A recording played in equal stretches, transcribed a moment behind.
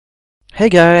Hey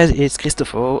guys, it's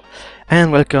Christopher,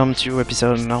 and welcome to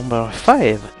episode number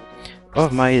 5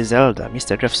 of my Zelda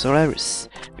Mystery of Solarus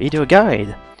video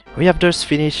guide. We have just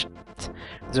finished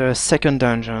the second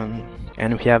dungeon,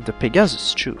 and we have the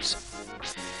Pegasus shoes.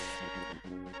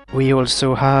 We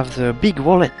also have the big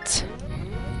wallet.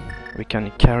 We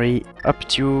can carry up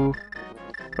to...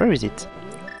 where is it?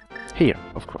 Here,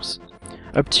 of course.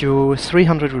 Up to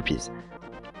 300 rupees.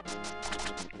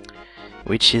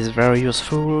 Which is very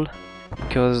useful,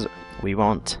 because we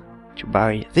want to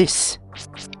buy this,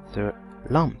 the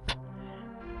lamp.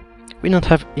 We don't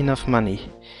have enough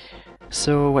money,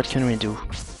 so what can we do?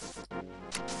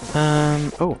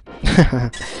 Oh,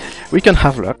 we can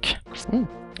have luck.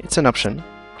 It's an option.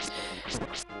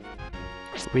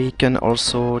 We can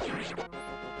also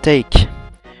take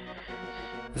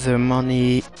the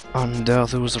money under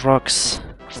those rocks,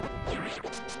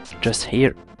 just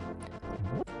here.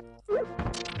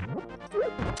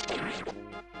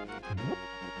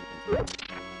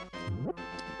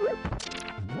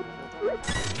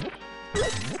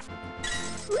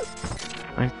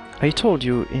 I told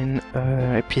you in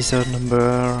episode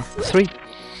number 3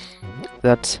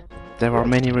 that there are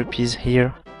many rupees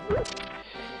here.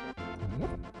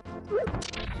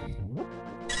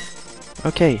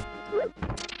 Okay,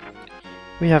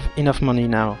 we have enough money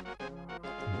now.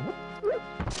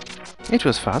 It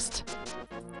was fast.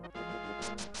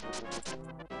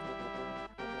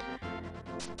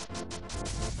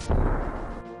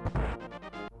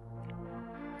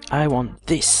 I want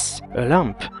this, a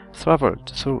lamp.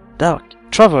 Traverse through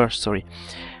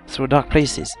dark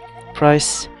places.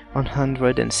 Price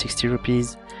 160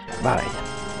 rupees. Buy.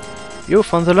 You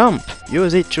found the lamp.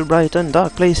 Use it to brighten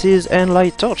dark places and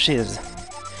light torches.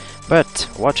 But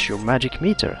watch your magic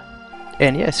meter.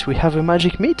 And yes, we have a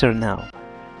magic meter now.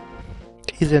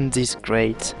 Isn't this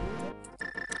great?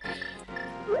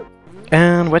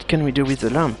 And what can we do with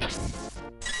the lamp?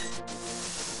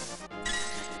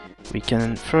 We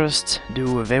can first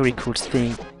do a very cool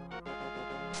thing.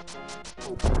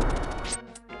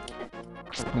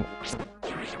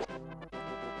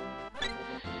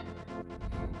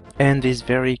 And this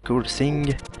very cool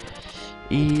thing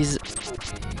is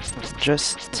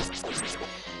just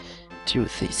to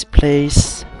this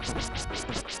place.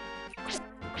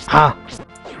 Ah!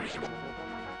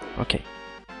 Okay.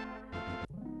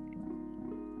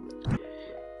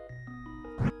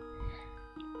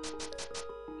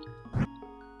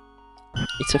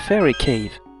 It's a fairy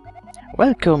cave.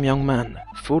 Welcome, young man,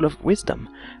 full of wisdom.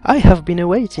 I have been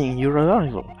awaiting your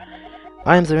arrival.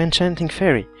 I am the enchanting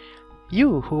fairy.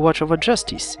 You who watch over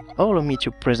justice, allow me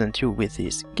to present you with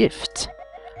this gift.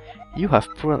 You have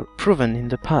proven in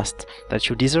the past that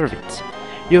you deserve it.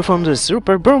 You found the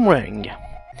super boomerang.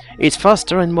 It's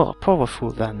faster and more powerful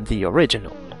than the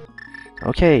original.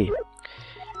 Okay.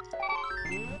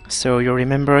 So you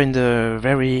remember in the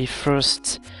very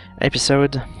first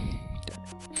episode,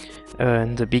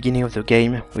 in the beginning of the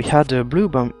game, we had a blue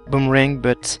boomerang,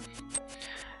 but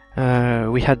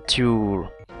we had to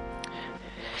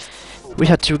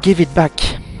give it back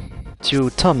to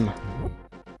Tom.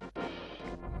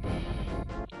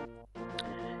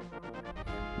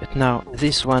 But now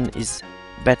this one is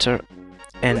better,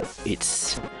 and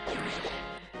it's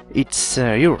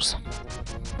yours.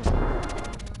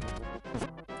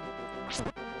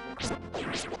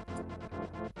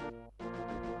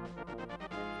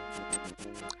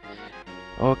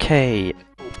 Okay.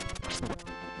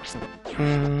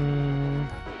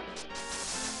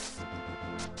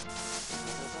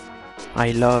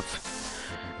 I love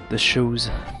the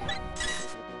shoes.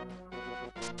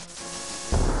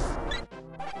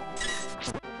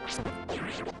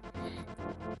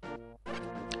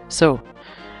 So,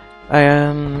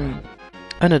 an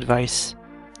advice.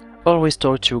 Always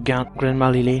talk to Grandma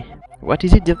Lily. What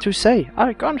is it that you say?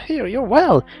 I can't hear you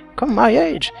well. Come my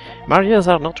age. My ears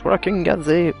are not working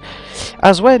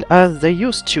as well as they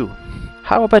used to.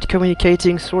 How about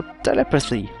communicating through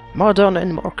telepathy? Modern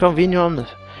and more convenient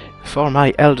for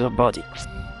my elder body.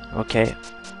 Okay.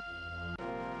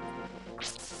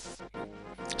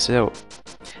 So,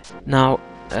 now,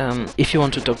 if you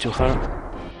want to talk to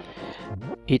her,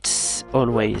 it's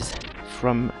always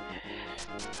from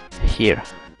here.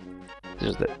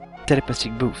 There's the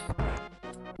telepathic booth.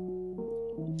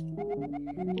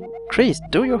 Chris,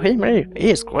 do you hear me?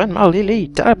 Yes, Grandma Lily,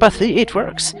 telepathy, it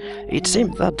works. It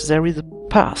seems that there is a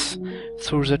path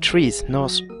through the trees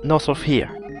north of here.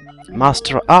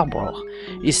 Master Arbor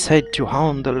is said to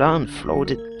haunt the land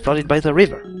flooded by the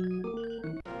river.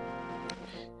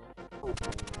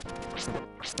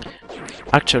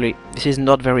 Actually, this is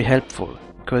not very helpful,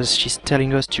 because she's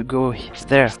telling us to go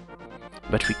there.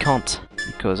 but we can't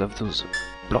because of those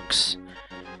blocks.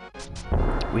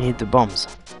 We need the bombs.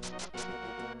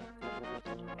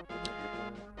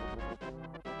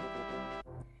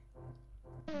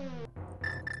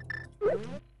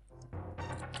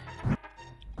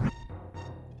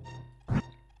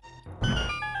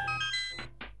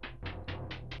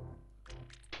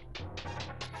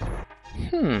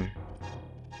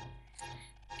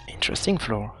 Interesting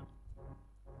floor.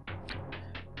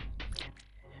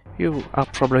 You are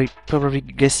probably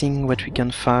guessing what we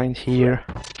can find here.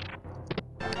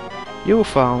 You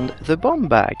found the bomb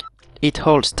bag. It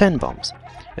holds 10 bombs.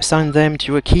 Assign them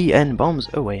to a key and bombs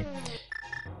away.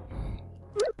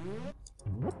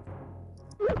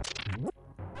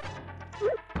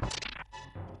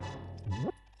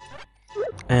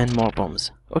 And more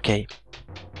bombs. Okay.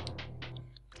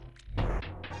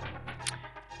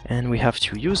 And we have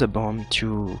to use a bomb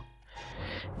to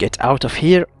get out of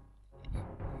here.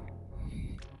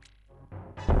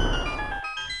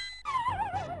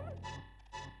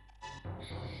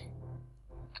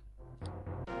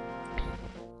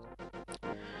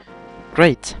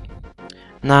 Great.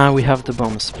 Now we have the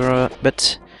bombs,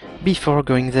 but before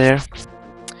going there,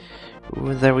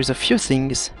 there is a few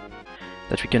things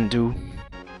that we can do.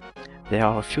 There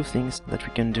are a few things that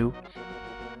we can do.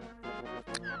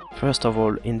 First of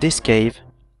all, in this cave,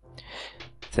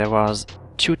 there was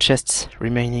 2 chests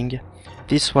remaining.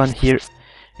 This one here,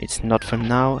 it's not for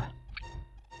now.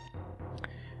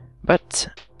 But,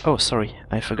 oh sorry,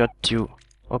 I forgot to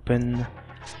open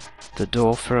the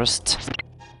door first.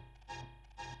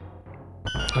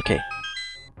 Okay.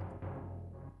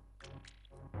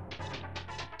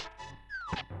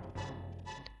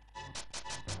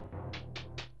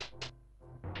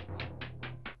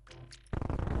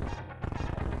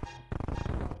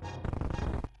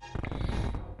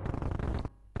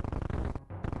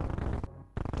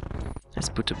 Let's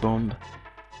put a bomb.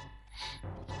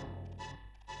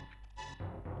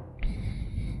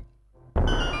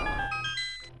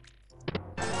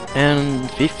 And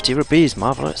 50 rupees,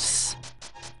 marvelous.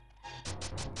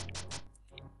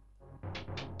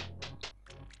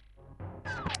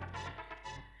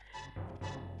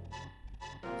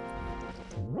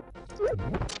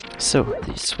 So,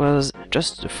 this was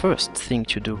just the first thing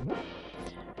to do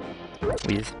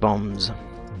with bombs.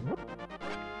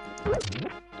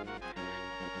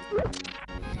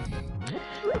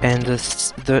 And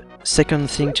the second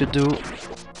thing to do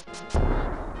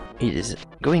is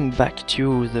going back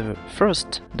to the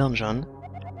first dungeon,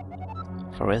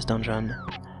 forest dungeon.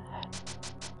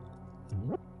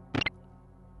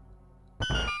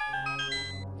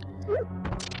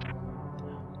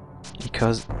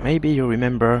 Because maybe you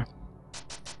remember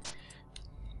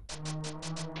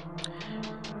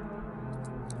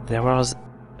there was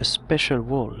a special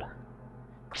wall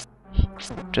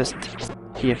just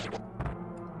here.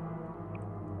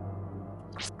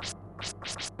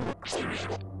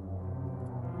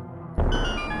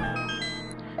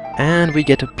 And we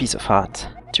get a piece of heart.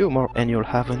 2 more and you'll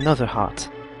have another heart.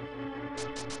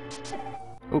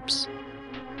 Oops.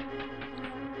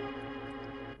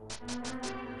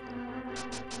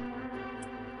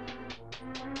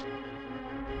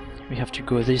 We have to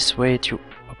go this way to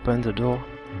open the door.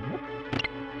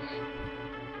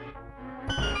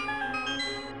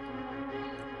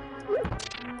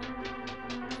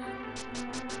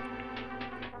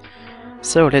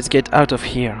 So let's get out of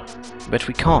here, but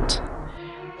we can't.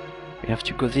 We have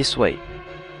to go this way.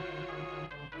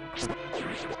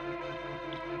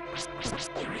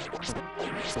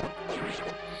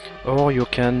 Or you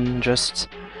can just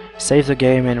save the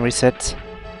game and reset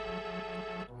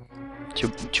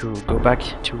to go back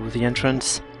to the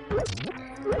entrance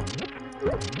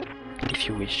if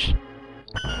you wish.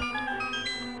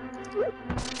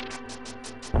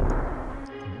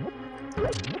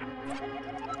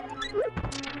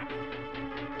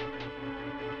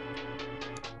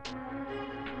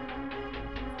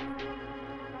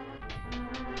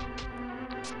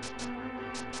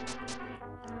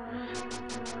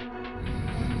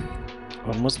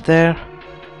 Almost there.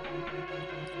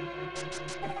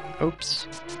 Oops.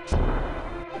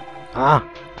 Ah,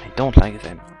 I don't like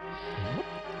them.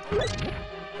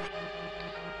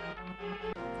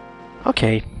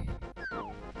 Okay.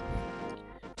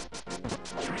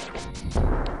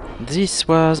 This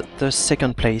was the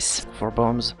second place for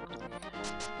bombs.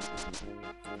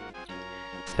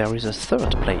 There is a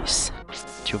third place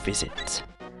to visit.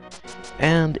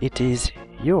 And it is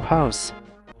your house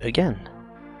again.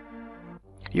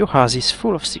 Your house is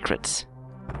full of secrets.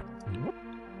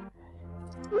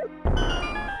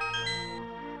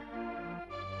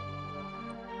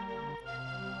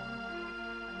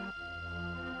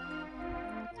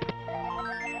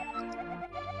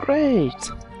 Great!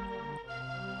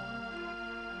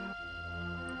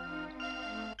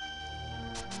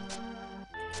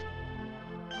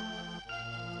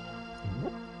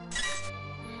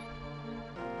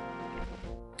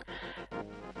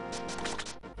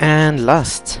 And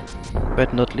last,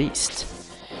 but not least,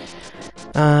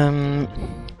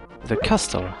 the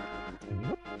castle.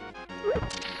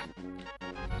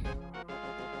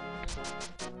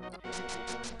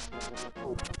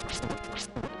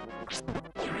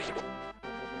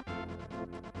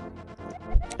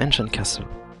 Ancient castle.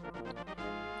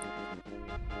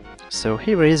 So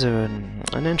here is an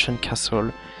ancient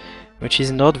castle, which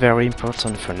is not very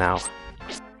important for now.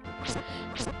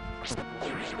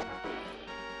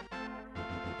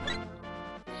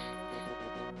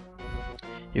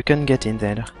 You can get in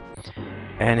there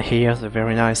and hear the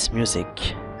very nice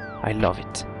music. I love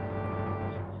it.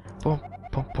 Boom,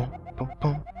 boom, boom, boom,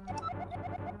 boom.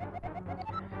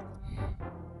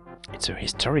 It's a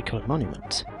historical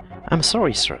monument. I'm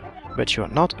sorry, sir, but you are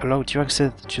not allowed to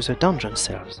access to the dungeon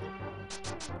cells.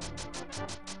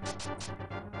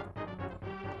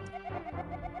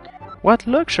 What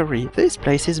luxury! This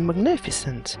place is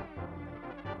magnificent!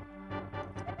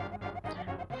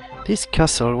 This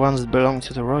castle once belonged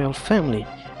to the royal family.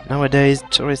 Nowadays,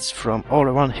 tourists from all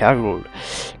around Hyrule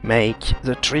make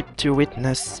the trip to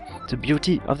witness the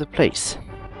beauty of the place.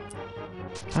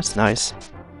 That's nice.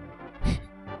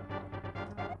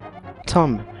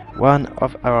 Tom, one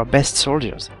of our best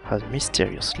soldiers, has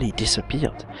mysteriously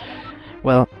disappeared.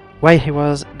 Well, while he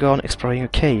was gone exploring a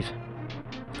cave.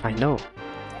 I know.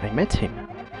 I met him.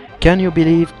 Can you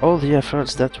believe all the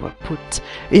efforts that were put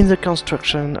in the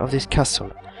construction of this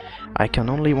castle? I can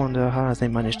only wonder how they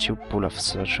managed to pull off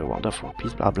such a wonderful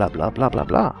piece, blah blah blah blah blah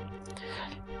blah.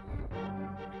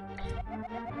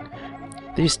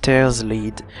 These stairs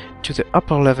lead to the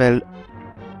upper level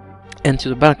and to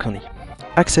the balcony.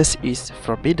 Access is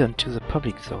forbidden to the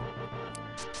public though.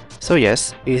 So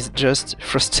yes, it's just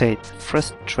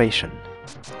frustration.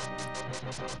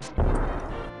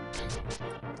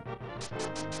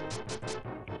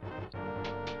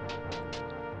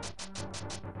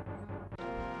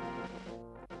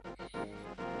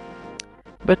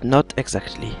 But not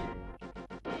exactly.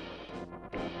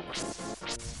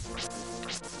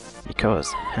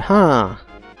 Because, haha,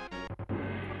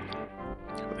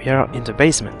 we are in the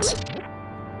basement.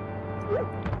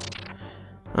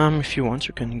 If you want,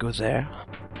 you can go there.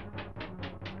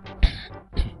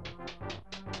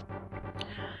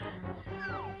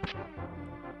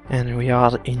 And we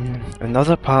are in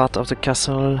another part of the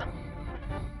castle.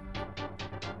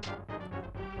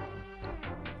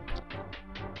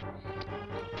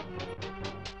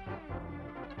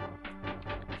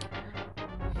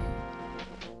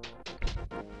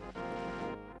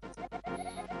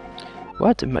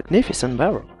 What a magnificent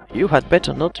barrel! You had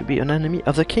better not to be an enemy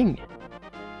of the king.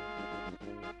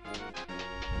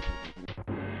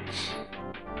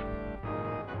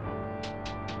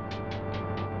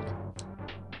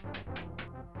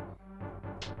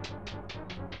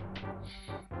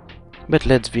 But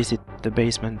let's visit the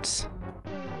basements.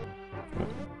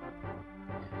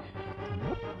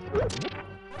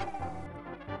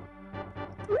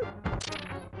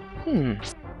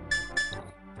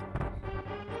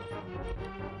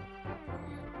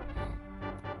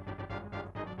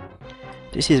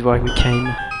 This is why we came.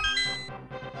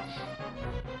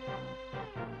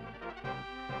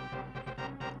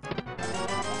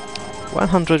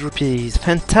 ₹100,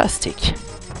 fantastic!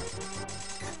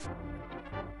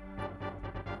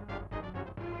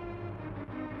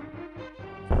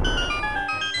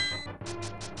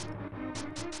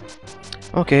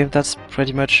 Okay, that's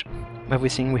pretty much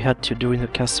everything we had to do in the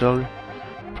castle.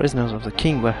 Prisoners of the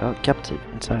king were held captive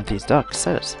inside these dark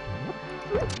cells.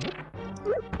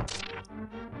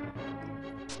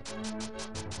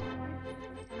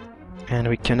 And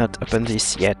we cannot open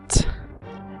this yet.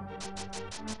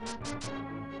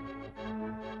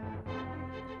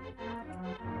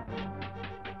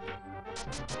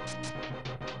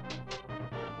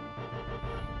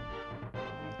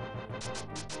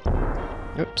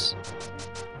 Oops.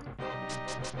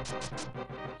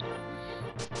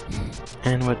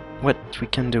 And what we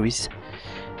can do is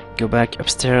go back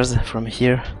upstairs from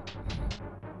here,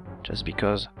 just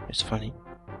because it's funny.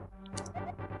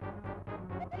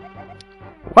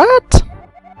 What?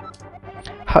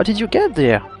 How did you get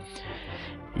there?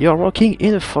 You're walking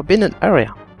in a forbidden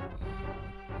area.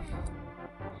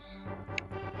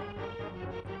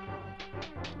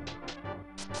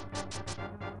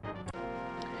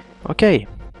 Okay,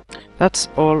 that's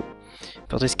all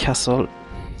for this castle.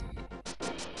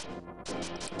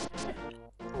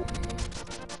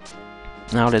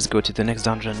 Now let's go to the next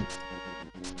dungeon.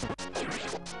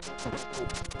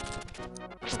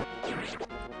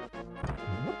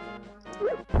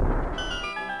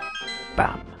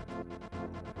 Bam.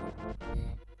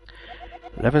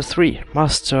 Level 3,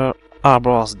 Master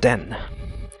Arbor's Den.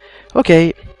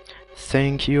 Okay,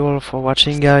 thank you all for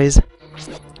watching, guys,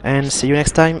 and see you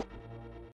next time.